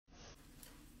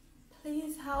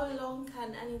Please, how long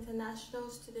can an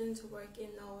international student work in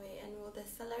Norway, and will the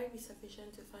salary be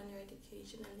sufficient to fund your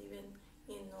education and living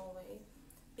in Norway?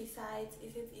 Besides,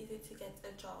 is it easy to get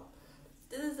a job?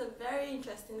 This is a very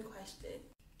interesting question.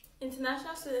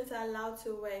 International students are allowed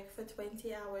to work for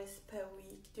 20 hours per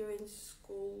week during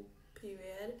school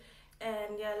period,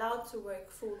 and they're allowed to work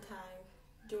full-time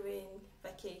during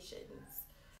vacations.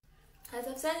 As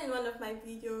I've said in one of my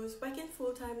videos, working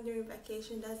full-time during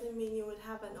vacation doesn't mean you would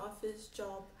have an office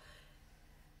job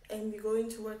and be going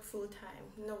to work full-time.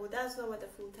 No, that's not what the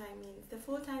full-time means. The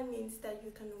full-time means that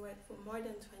you can work for more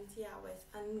than 20 hours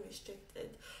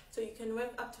unrestricted. So you can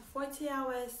work up to 40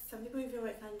 hours, some people even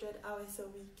work 100 hours a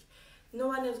week. No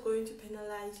one is going to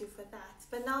penalize you for that.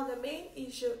 But now the main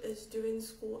issue is during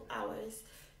school hours,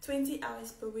 20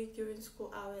 hours per week during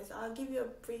school hours. I'll give you a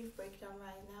brief breakdown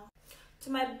right now. To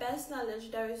my best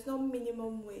knowledge, there is no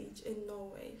minimum wage in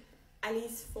Norway, at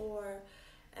least for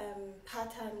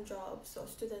part-time jobs or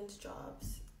student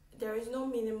jobs. There is no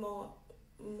minimum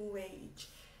wage.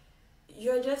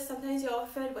 Sometimes you're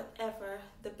offered whatever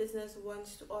the business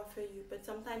wants to offer you, but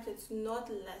sometimes it's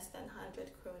not less than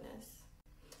 100 kronas.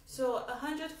 So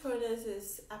 100 kronas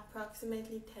is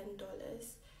approximately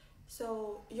 $10.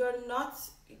 So you're not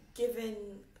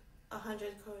given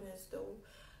 100 kronas though.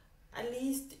 At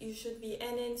least you should be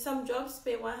earning. Some jobs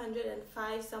pay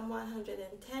 105, some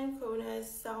 110 kronas,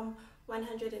 some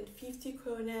 150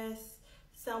 kronas,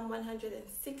 some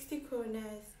 160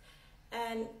 kronas.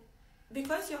 And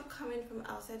because you're coming from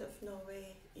outside of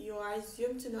Norway, you are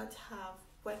assumed to not have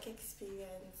work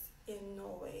experience in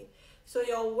Norway. So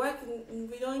your work,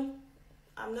 they don't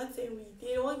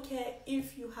care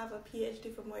if you have a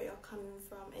PhD from where you're coming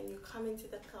from and you come into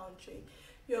the country.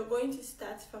 You're going to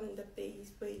start from the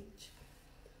base wage.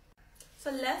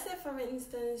 So let's say, for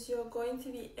instance, you're going to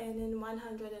be earning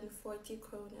 140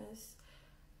 kronas.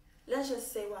 Let's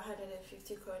just say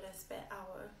 150 kronas per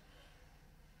hour.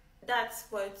 That's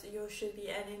what you should be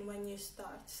earning when you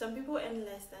start. Some people earn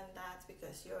less than that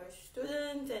because you're a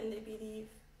student and they believe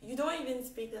you don't even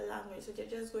speak the language, so they're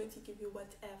just going to give you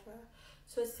whatever.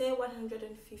 So say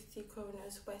 150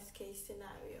 kronas, worst case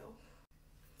scenario.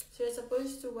 So you're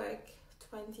supposed to work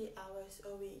 20 hours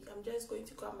a week. I'm just going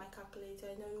to grab my calculator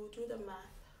and then we'll do the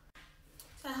math.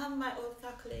 So I have my old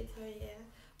calculator here.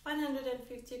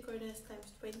 150 kronas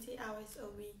times 20 hours a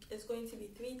week is going to be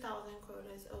 3,000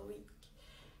 kronas a week.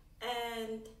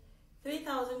 And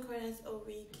 3,000 kronas a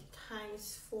week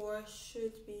times 4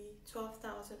 should be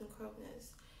 12,000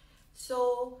 kronas.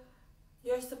 So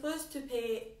you're supposed to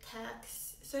pay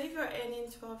tax. So if you're earning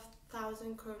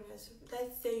 12,000 kronas,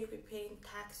 let's say you'll be paying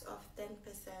tax of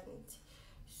 10%.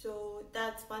 So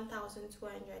that's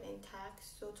 1,200 in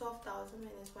tax. So 12,000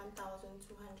 minus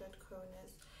 1,200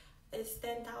 kronas is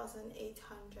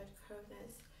 10,800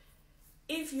 kronas.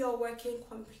 If you're working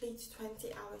complete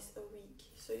 20 hours a week,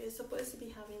 so you're supposed to be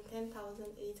having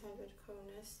 10,800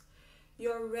 kronas.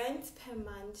 Your rent per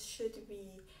month should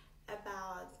be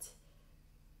about,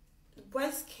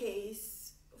 worst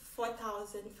case,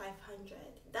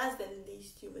 4,500. That's the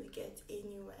least you would get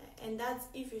anywhere, and that's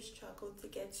if you struggle to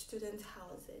get student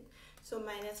housing. So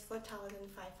minus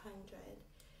 4,500,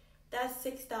 that's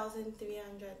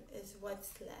 6,300 is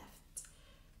what's left.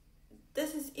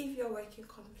 This is if you're working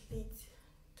complete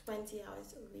 20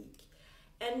 hours a week,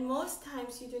 and most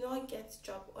times you do not get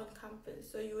job on campus,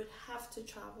 so you would have to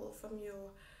travel from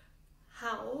your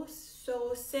house.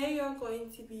 So say you're going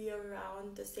to be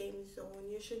around the same zone,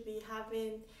 you should be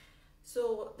having,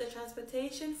 so the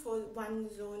transportation for one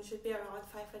zone should be around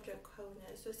 500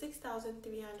 kronas. So 6,300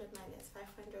 minus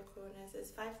 500 kronas is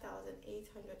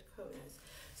 5,800 kronas.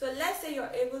 So let's say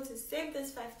you're able to save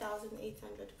this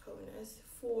 5,800 kronas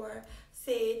for,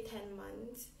 say, 10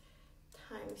 months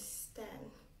times 10.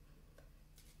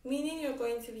 Meaning you're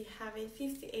going to be having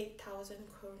 58,000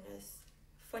 kronas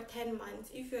for 10 months.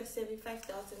 If you're saving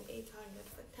 5,800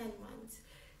 for 10 months,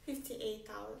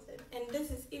 58,000. And this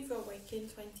is if you're working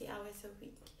 20 hours a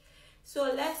week. So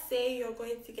let's say you're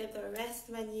going to get the rest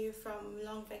money from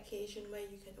long vacation where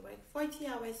you can work 40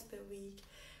 hours per week.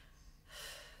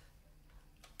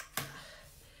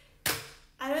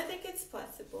 I don't think it's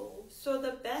possible. So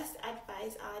the best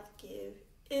advice I'd give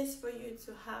is for you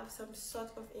to have some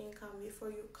sort of income before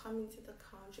you come into the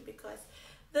country, because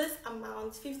this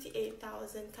amount,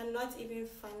 58,000, cannot even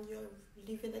fund your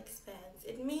living expense.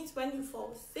 It means when you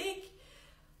fall sick,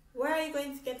 where are you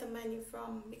going to get the money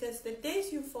from? Because the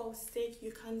days you fall sick,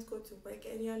 you can't go to work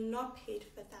and you're not paid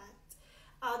for that.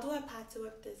 I'll do a part 2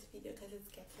 of this video because it's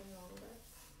getting longer.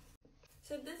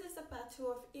 So this is a part 2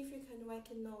 of if you can work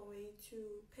in Norway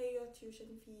to pay your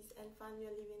tuition fees and fund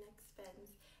your living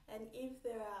expense, and if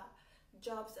there are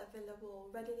jobs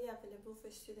readily available for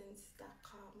students that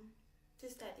come to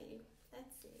study.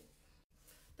 Let's see.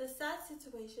 The sad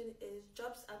situation is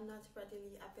jobs are not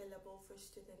readily available for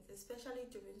students, especially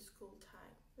during school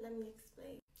time. Let me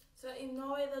explain. So in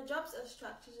Norway, the jobs are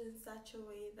structured in such a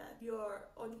way that you're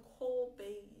on call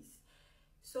base.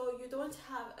 So you don't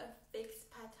have a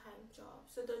fixed part-time job.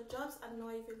 So the jobs are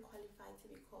not even qualified to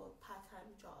be called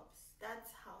part-time jobs. That's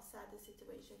how sad the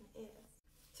situation is.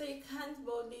 So you can't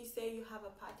boldly say you have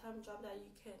a part-time job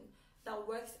that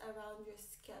works around your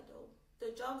schedule.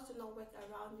 The jobs do not work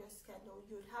around your schedule.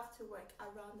 You would have to work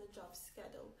around the job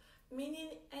schedule.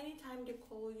 Meaning anytime they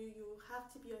call you, you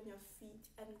have to be on your feet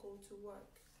and go to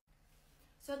work.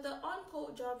 So the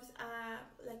on-call jobs are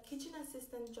like kitchen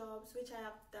assistant jobs, which I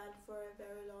have done for a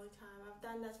very long time. I've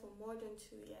done that for more than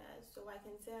 2 years, so I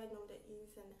can say I know the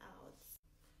ins and outs.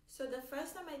 So the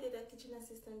first time I did a kitchen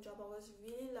assistant job, I was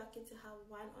really lucky to have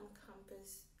one on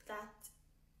campus that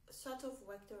sort of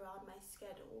worked around my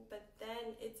schedule, but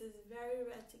then it is very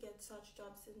rare to get such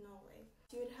jobs in Norway.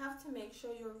 You would have to make sure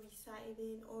you're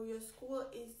residing or your school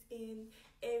is in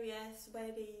areas where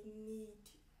they need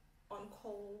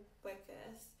on-call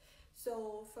workers.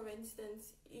 So for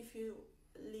instance, if you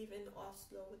live in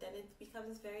Oslo, then it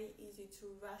becomes very easy to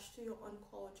rush to your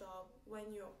on-call job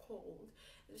when you're called,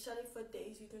 especially for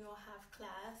days you do not have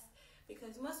class,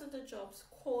 because most of the jobs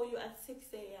call you at 6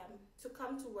 a.m. to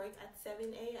come to work at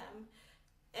 7 a.m.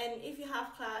 and if you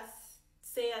have class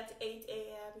say at 8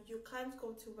 a.m. you can't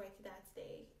go to work that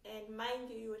day, and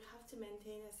mind you, you would have to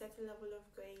maintain a certain level of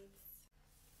grades.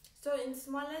 So in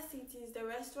smaller cities, the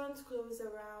restaurants close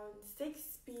around 6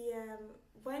 p.m.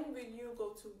 When will you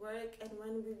go to work and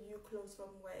when will you close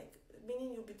from work?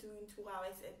 Meaning you'll be doing 2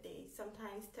 hours a day,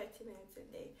 sometimes 30 minutes a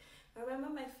day. I remember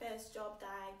my first job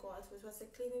that I got, which was a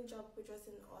cleaning job, which was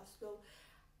in Oslo.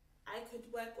 I could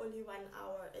work only 1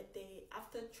 hour a day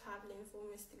after traveling for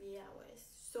almost 3 hours.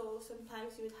 So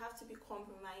sometimes you would have to be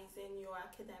compromising your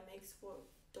academics for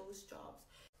those jobs.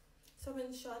 So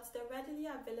in short, the readily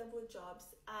available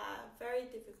jobs are very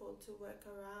difficult to work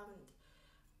around.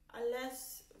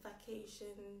 Unless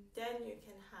vacation, then you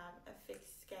can have a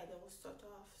fixed schedule sort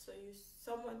of. So you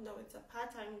somewhat know it's a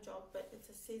part-time job, but it's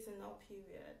a seasonal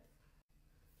period.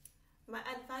 My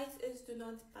advice is do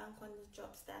not bank on the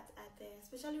jobs that are there,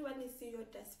 especially when you see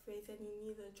you're desperate and you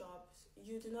need a job.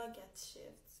 You do not get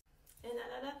shifts. And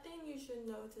another thing you should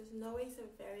note is Norway is a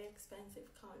very expensive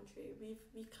country.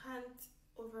 We can't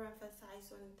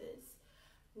overemphasize on this.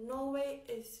 Norway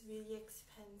is really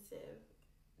expensive.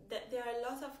 There are a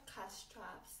lot of cash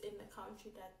traps in the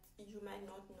country that you might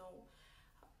not know.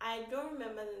 I don't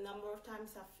remember the number of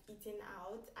times I've eaten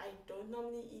out. I don't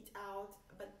normally eat out,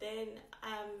 but then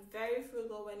I'm very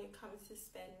frugal when it comes to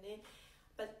spending.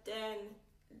 But then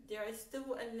there is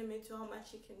still a limit to how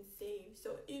much you can save.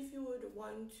 So if you would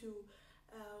want to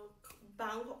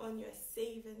bank on your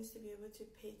savings to be able to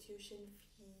pay tuition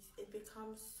fees, it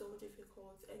becomes so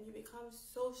difficult and you become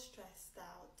so stressed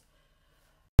out.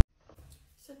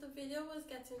 So the video was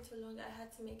getting too long. I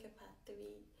had to make a part 3.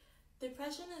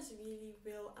 Depression is really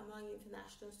real among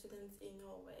international students in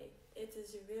Norway. It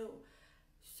is real.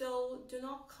 So do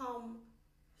not come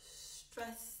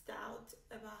stressed out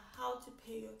about how to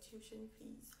pay your tuition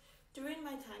fees. During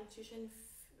my time, tuition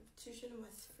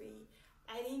was free.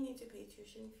 I didn't need to pay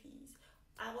tuition fees.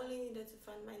 I only needed to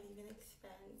fund my living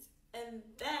expense. And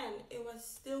then it was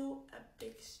still a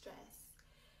big stress.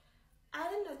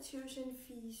 Adding the tuition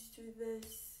fees to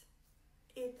this,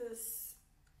 it is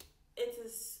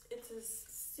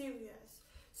serious.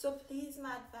 So please,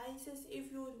 my advice is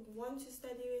if you would want to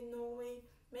study in Norway,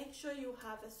 make sure you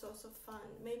have a source of fund,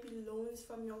 maybe loans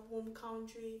from your home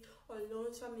country or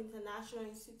loans from international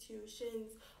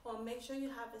institutions, or make sure you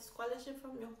have a scholarship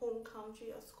from your home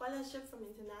country or scholarship from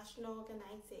international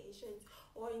organizations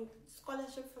or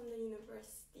scholarship from the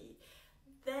university.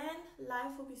 Then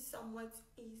life will be somewhat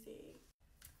easy.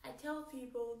 I tell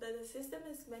people that the system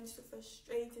is meant to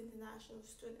frustrate international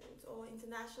students or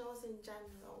internationals in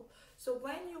general. So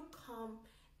when you come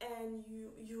and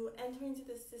you enter into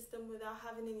the system without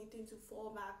having anything to fall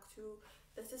back to,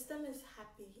 the system is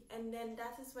happy, and then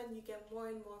that is when you get more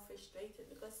and more frustrated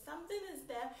because something is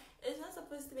there. It's not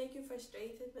supposed to make you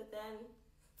frustrated, but then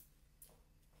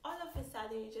all of a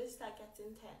sudden you just start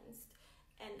getting tensed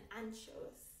and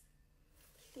anxious.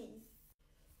 Please,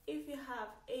 if you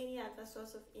have any other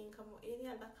source of income or any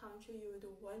other country you would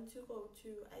want to go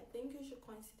to, I think you should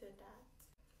consider that.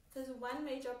 Because one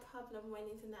major problem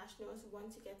when internationals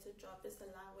want to get a job is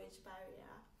the language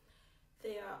barrier.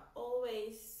 They are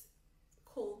always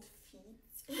cold feet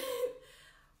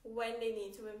when they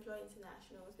need to employ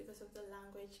internationals because of the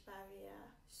language barrier.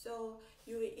 So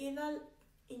you either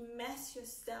immerse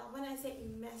yourself, when I say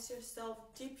immerse yourself,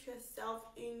 dip yourself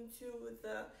into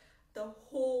the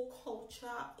whole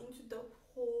culture, into the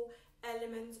whole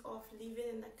elements of living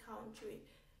in the country.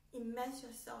 Immerse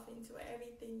yourself into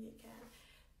everything you can.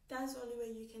 That's the only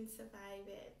way you can survive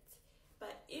it.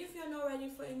 But if you're not ready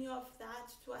for any of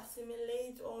that, to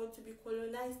assimilate or to be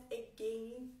colonized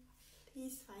again,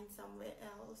 please find somewhere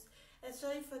else.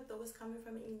 Especially for those coming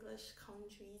from English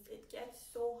countries, it gets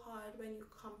so hard when you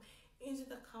come into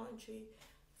the country.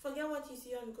 Forget what you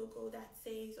see on Google that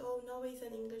says, oh, Norway is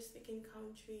an English-speaking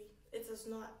country. It is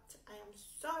not. I am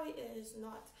sorry, it is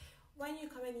not. When you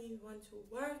come and you want to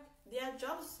work, there are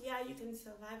jobs, yeah, you can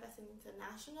survive as an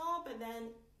international, but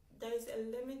then there is a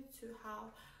limit to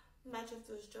how much of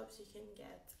those jobs you can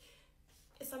get.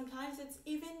 Sometimes it's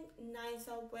even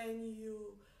nicer when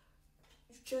you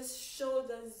just show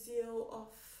the zeal of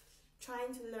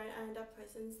trying to learn another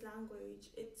person's language.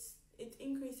 It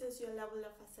increases your level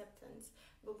of acceptance.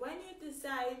 But when you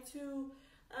decide to,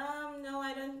 no,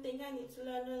 I don't think I need to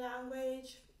learn the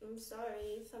language, I'm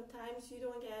sorry, sometimes you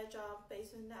don't get a job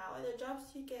based on that, or the jobs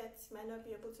you get might not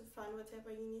be able to fund whatever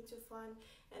you need to fund,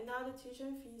 and now the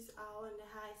tuition fees are on the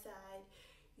high side.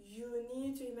 You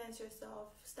need to immerse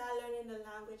yourself, start learning the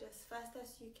language as fast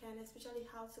as you can, especially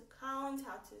how to count,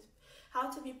 how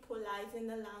to be polite in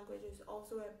the language is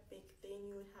also a big thing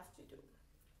you would have to do.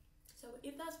 So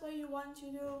if that's what you want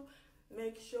to do,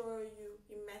 make sure you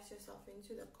immerse yourself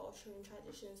into the culture and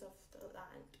traditions of the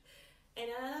land. And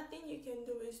another thing you can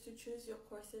do is to choose your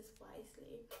courses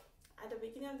wisely. At the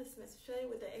beginning of the semester,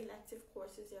 especially with the elective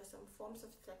courses, there are some forms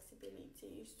of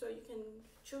flexibility. So you can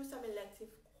choose some elective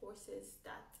courses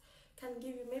that can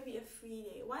give you maybe a free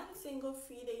day. One single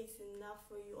free day is enough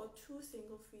for you, or 2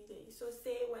 single free days. So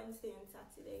say Wednesday and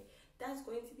Saturday, that's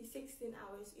going to be 16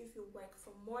 hours if you work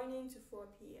from morning to 4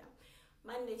 p.m.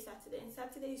 Monday, Saturday, and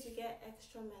Saturdays you get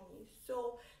extra money.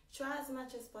 So try as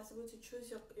much as possible to choose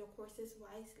your courses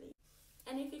wisely.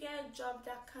 And if you get a job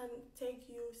that can take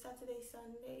you Saturday,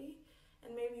 Sunday,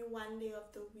 and maybe one day of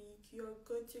the week, you're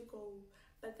good to go.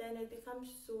 But then it becomes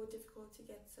so difficult to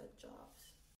get such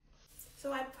jobs.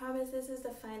 So I promise this is the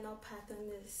final part on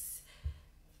this.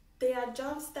 There are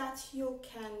jobs that you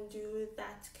can do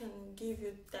that can give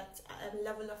you that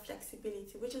level of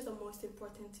flexibility, which is the most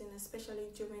important thing, especially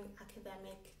during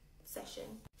academic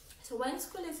session. So when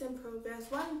school is in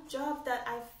progress, one job that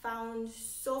I found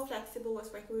so flexible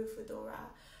was working with Foodora.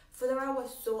 Foodora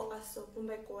was so awesome. Oh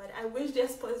my god, I wish they're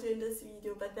sponsoring this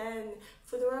video, but then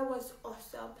Foodora was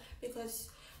awesome because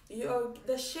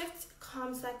the shift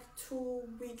comes like 2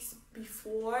 weeks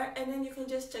before, and then you can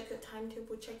just check your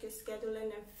timetable, check your schedule, and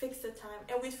then fix the time.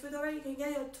 And with Foodora, you can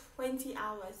get your 20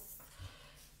 hours.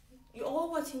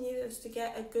 All what you need is to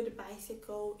get a good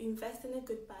bicycle, invest in a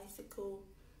good bicycle.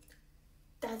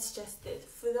 That's just it.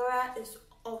 Foodora is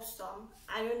awesome.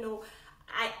 I don't know.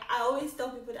 I always tell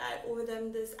people that I owe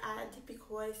them this ad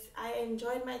because I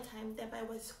enjoyed my time there, but I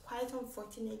was quite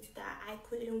unfortunate that I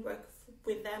couldn't work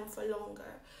with them for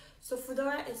longer. So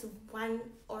Foodora is one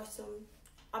awesome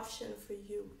option for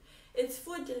you. It's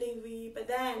food delivery, but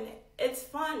then it's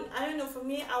fun. I don't know, for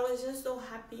me, I was just so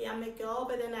happy. I'm a girl,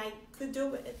 but then I could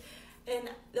do it. And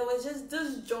there was just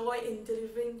this joy in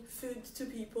delivering food to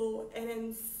people and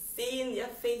then seeing their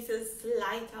faces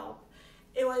light up.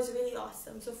 It was really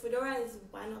awesome. So Foodora is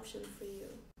one option for you.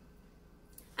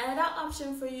 Another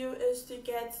option for you is to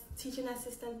get teaching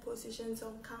assistant positions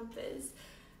on campus.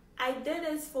 I did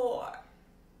this for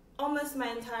almost my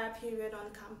entire period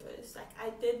on campus. Like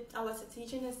I was a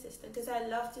teaching assistant because I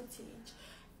love to teach,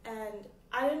 and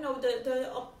I don't know,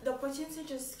 the opportunity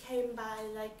just came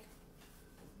by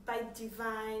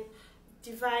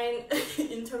divine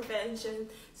intervention.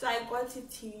 So I got to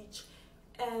teach,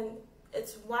 and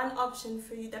it's one option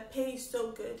for you. The pay is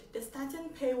so good. The starting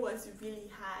pay was really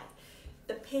high.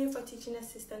 The pay for teaching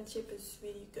assistantship is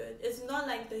really good. It's not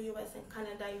like the US and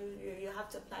Canada, you have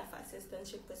to apply for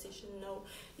assistantship position. No,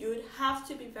 you would have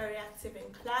to be very active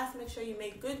in class. Make sure you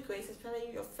make good grades,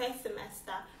 especially your first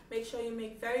semester. Make sure you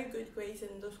make very good grades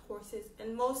in those courses.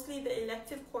 And mostly the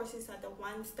elective courses are the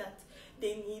ones that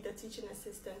they need the teaching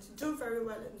assistants. Do very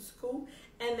well in school.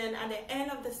 And then at the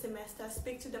end of the semester,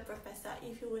 speak to the professor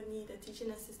if you will need a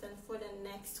teaching assistant for the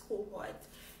next cohort.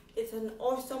 It's an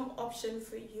awesome option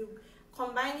for you.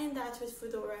 Combining that with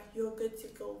Foodora, you're good to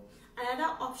go.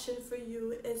 Another option for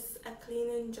you is a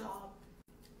cleaning job.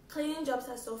 Cleaning jobs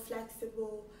are so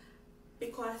flexible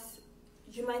because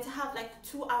you might have like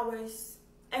 2 hours,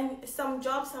 and some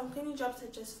cleaning jobs are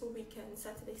just for weekends,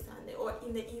 Saturday, Sunday, or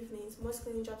in the evenings. Most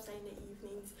cleaning jobs are in the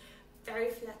evenings. very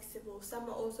flexible. Some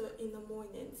are also in the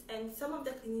mornings, and some of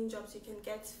the cleaning jobs you can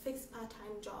get fixed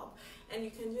part-time job, and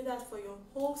you can do that for your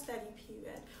whole study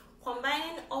period.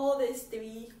 Combining all these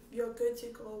three, you're good to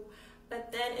go. But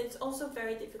then it's also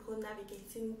very difficult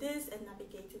navigating this and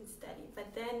navigating study.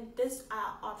 But then these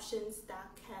are options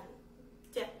that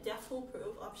they're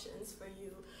foolproof options for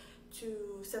you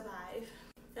to survive.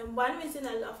 And one reason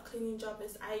I love cleaning jobs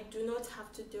is I do not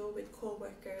have to deal with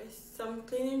co-workers. Some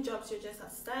cleaning jobs you're just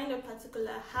assigned a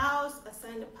particular house,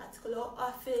 assigned a particular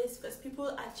office, because people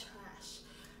are trash.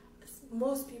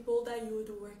 Most people that you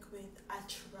would work with are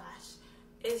trash.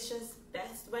 It's just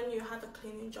best when you have a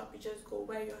cleaning job, you just go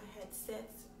wear your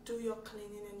headsets, do your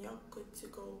cleaning, and you're good to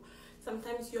go.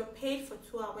 Sometimes you're paid for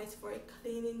 2 hours for a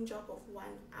cleaning job of 1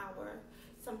 hour.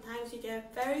 Sometimes you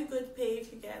get very good pay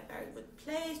if you get a very good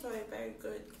place or a very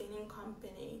good cleaning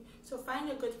company. So find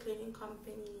a good cleaning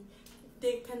company.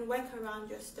 They can work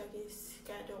around your study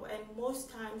schedule, and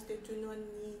most times they do not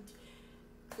need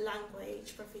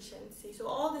language proficiency. So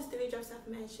all these 3 jobs I've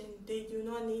mentioned, they do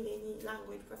not need any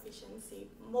language proficiency,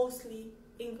 mostly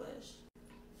English.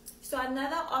 So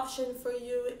another option for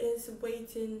you is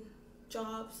waiting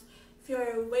jobs. If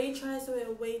you're a waitress or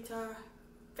a waiter,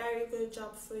 very good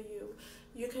job for you.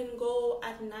 You can go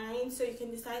at 9, so you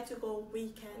can decide to go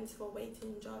weekends for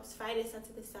waiting jobs. Friday,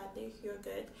 Saturday, Sunday, you're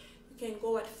good. You can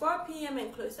go at 4 p.m.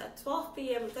 and close at 12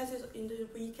 p.m. because it's in the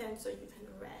weekend, so you can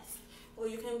rest. Or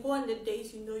you can go on the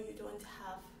days you know you don't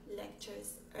have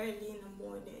lectures early in the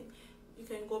morning. You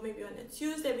can go maybe on a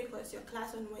Tuesday because your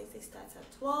class on Wednesday starts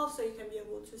at 12, so you can be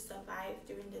able to survive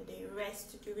during the day,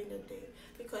 rest during the day,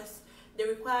 because they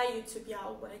require you to be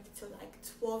at work till like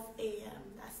 12 a.m.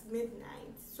 That's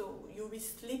midnight, so you'll be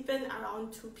sleeping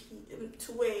around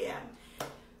 2 a.m.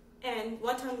 And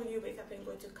what time will you wake up and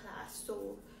go to class?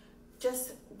 So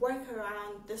just work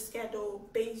around the schedule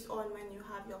based on when you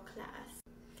have your class.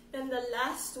 Then the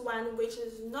last one, which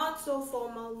is not so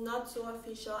formal, not so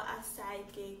official, are side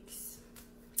gigs.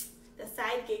 The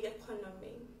side gig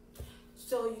economy.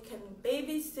 So you can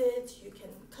babysit, you can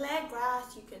clear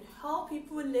grass, you can help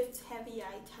people lift heavy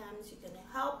items, you can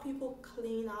help people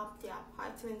clean up their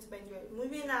apartments when you're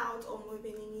moving out or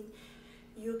moving in.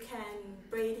 You can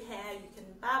braid hair, you can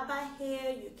barber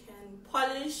hair, you can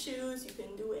polish shoes, you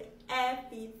can do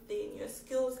everything. Your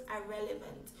skills are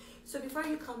relevant. So before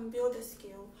you can build a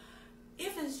skill,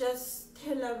 if it's just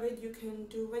tailoring, you can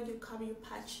do when you come, you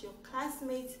patch your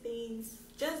classmates' things.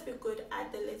 Just be good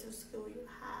at the little skill you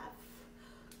have.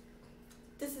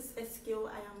 This is a skill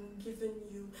I am giving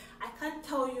you. I can't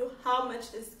tell you how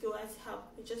much this skill has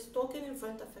helped me. Just talking in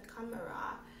front of a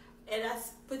camera, it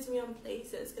has put me on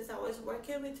places, because I was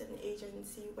working with an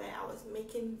agency where I was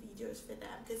making videos for them,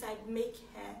 because I make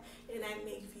hair and I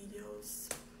make videos.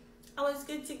 I was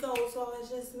good to go, so I was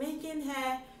just making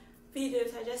hair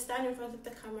videos. I just stand in front of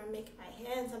the camera, make my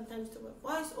hair, and sometimes do a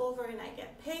voiceover, and I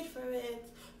get paid for it.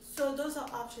 So those are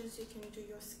options you can do.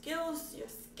 Your skills.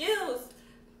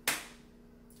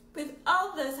 With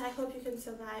all this, I hope you can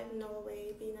survive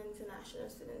Norway, being an international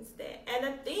student there. And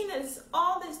the thing is,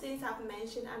 all these things I've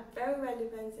mentioned are very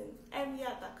relevant in every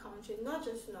other country, not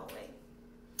just Norway.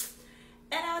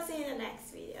 And I'll see you in the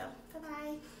next video.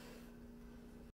 Bye-bye.